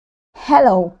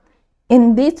Hello,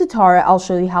 in this tutorial I'll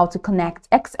show you how to connect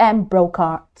XM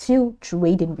Broker to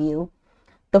Tradingview.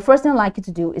 The first thing I'd like you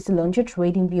to do is to launch your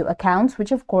Tradingview account,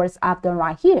 which of course I've done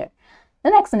right here. The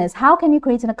next thing is, how can you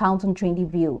create an account on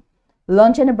Tradingview?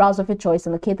 Launch in a browser of your choice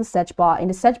and locate the search bar. In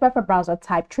the search bar for browser,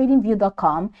 type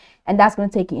tradingview.com, and that's going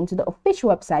to take you into the official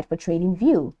website for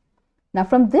Tradingview. Now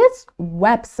from this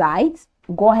website,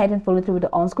 go ahead and follow through with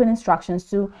the on-screen instructions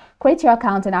to create your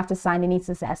account, and after signing it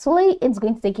successfully, it's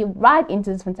going to take you right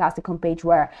into this fantastic homepage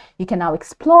where you can now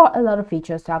explore a lot of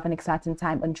features to have an exciting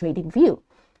time on Tradingview.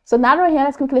 So now that we're here,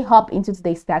 let's quickly hop into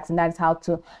today's text, and that is how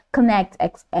to connect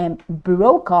XM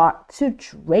Broker to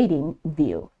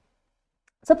Tradingview.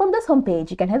 So from this homepage,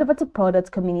 you can head over to Products,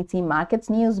 Community, Markets,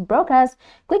 News, Brokers,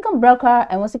 click on Broker,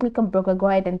 and once you click on Broker, go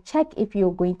ahead and check if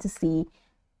you're going to see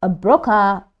a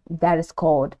broker that is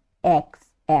called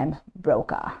XM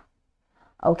Broker.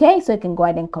 Okay, so you can go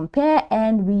ahead and compare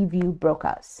and review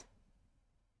brokers.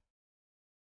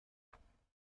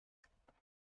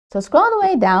 So scroll all the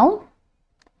way down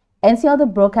and see all the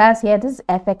brokers here. This is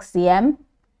FXCM.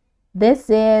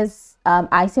 This is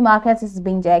IC Markets. This is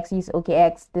BingX, use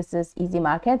OKX. This is Easy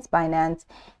Markets, Binance,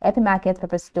 Epi Markets,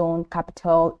 Pepperstone,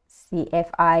 Capital,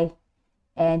 CFI,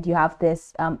 and you have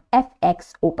this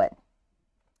FX Open.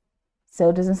 So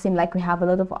it doesn't seem like we have a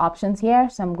lot of options here.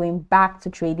 So I'm going back to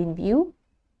Tradingview.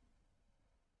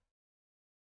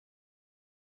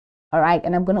 All right,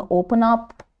 and I'm going to open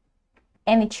up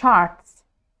any charts.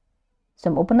 So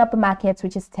I'm opening up a market,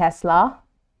 which is Tesla.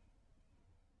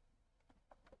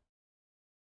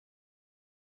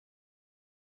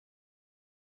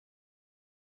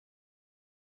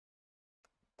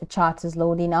 The chart is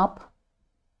loading up.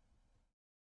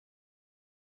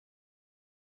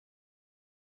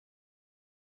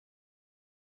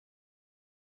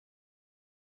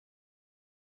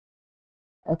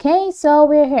 Okay, so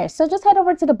we're here. So just head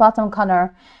over to the bottom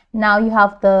corner. Now you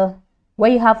have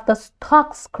where you have the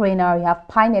stock screener, you have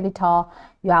Pine Editor,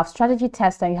 you have strategy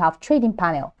tester, you have trading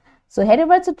panel. So head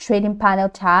over to trading panel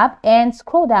tab and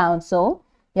scroll down. So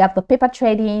you have the paper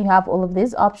trading, you have all of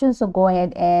these options. So go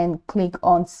ahead and click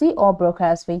on see all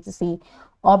brokers for you to see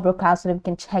all brokers so that we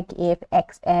can check if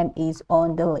XM is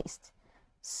on the list.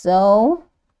 So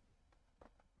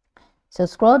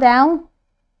scroll down.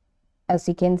 As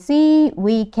you can see,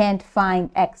 we can't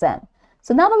find XM.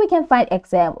 So now that we can find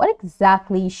XM, what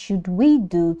exactly should we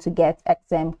do to get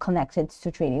XM connected to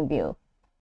Tradingview?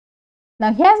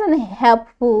 Now here's a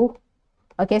helpful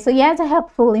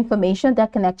information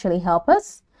that can actually help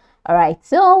us. All right,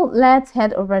 so let's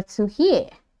head over to here.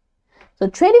 So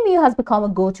Tradingview has become a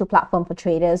go-to platform for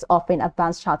traders, offering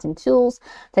advanced charting tools,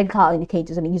 technical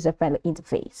indicators, and a user-friendly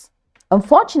interface.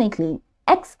 Unfortunately,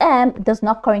 XM does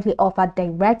not currently offer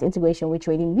direct integration with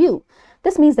Tradingview.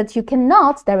 This means that you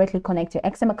cannot directly connect your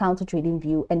XM account to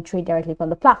Tradingview and trade directly from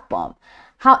the platform.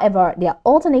 However, there are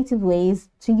alternative ways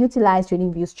to utilize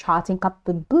Tradingview's charting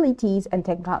capabilities and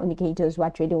technical indicators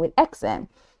while trading with XM.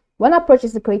 One approach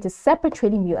is to create a separate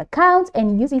Tradingview account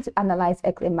and use it to analyze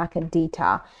XM market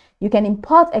data. You can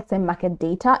import XM market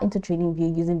data into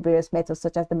Tradingview using various methods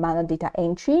such as the manual data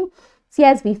entry,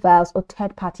 CSV files, or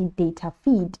third-party data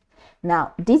feed.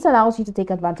 Now, this allows you to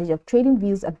take advantage of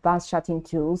Tradingview's advanced charting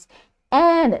tools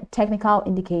and technical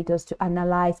indicators to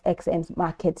analyze XM's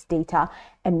market data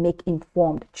and make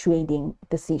informed trading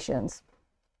decisions.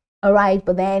 All right,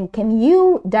 but then can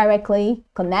you directly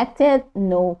connect it?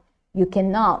 No, you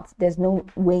cannot. There's no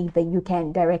way that you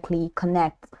can directly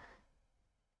connect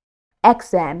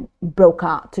XM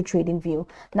Broker to Tradingview.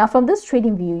 Now from this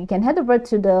Tradingview, you can head over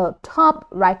to the top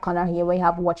right corner here where you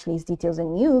have watch list details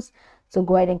and news. So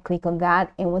go ahead and click on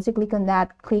that, and once you click on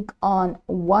that, click on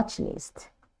watch list.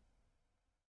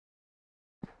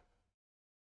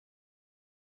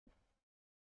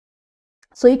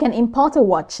 So you can import a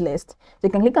watch list. So you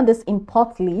can click on this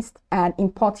import list and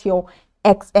import your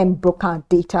XM Broker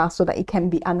data so that it can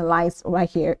be analyzed right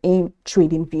here in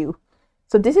Tradingview.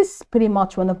 So this is pretty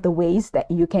much one of the ways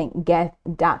that you can get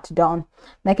that done.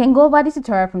 Now I can go over this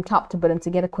tutorial from top to bottom to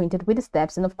get acquainted with the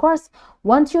steps. And of course,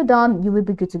 once you're done, you will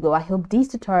be good to go. I hope this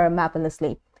tutorial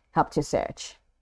marvelously helped you search.